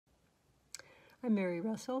I'm Mary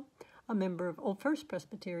Russell, a member of Old First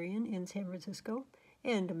Presbyterian in San Francisco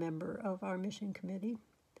and a member of our mission committee.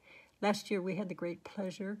 Last year we had the great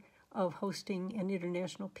pleasure of hosting an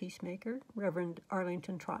international peacemaker, Reverend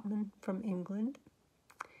Arlington Trotman from England.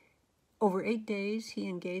 Over 8 days, he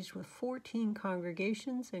engaged with 14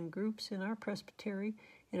 congregations and groups in our presbytery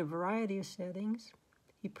in a variety of settings.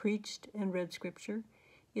 He preached and read scripture.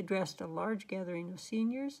 He addressed a large gathering of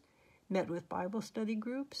seniors, met with Bible study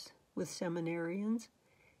groups, with seminarians,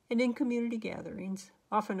 and in community gatherings,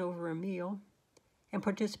 often over a meal, and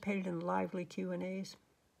participated in lively Q&As.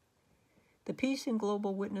 The Peace and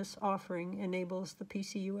Global Witness offering enables the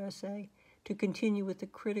PCUSA to continue with the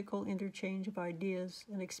critical interchange of ideas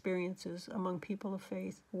and experiences among people of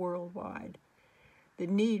faith worldwide. The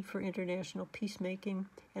need for international peacemaking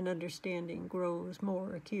and understanding grows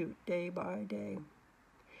more acute day by day.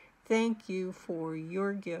 Thank you for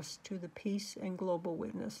your gifts to the Peace and Global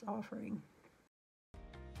Witness offering.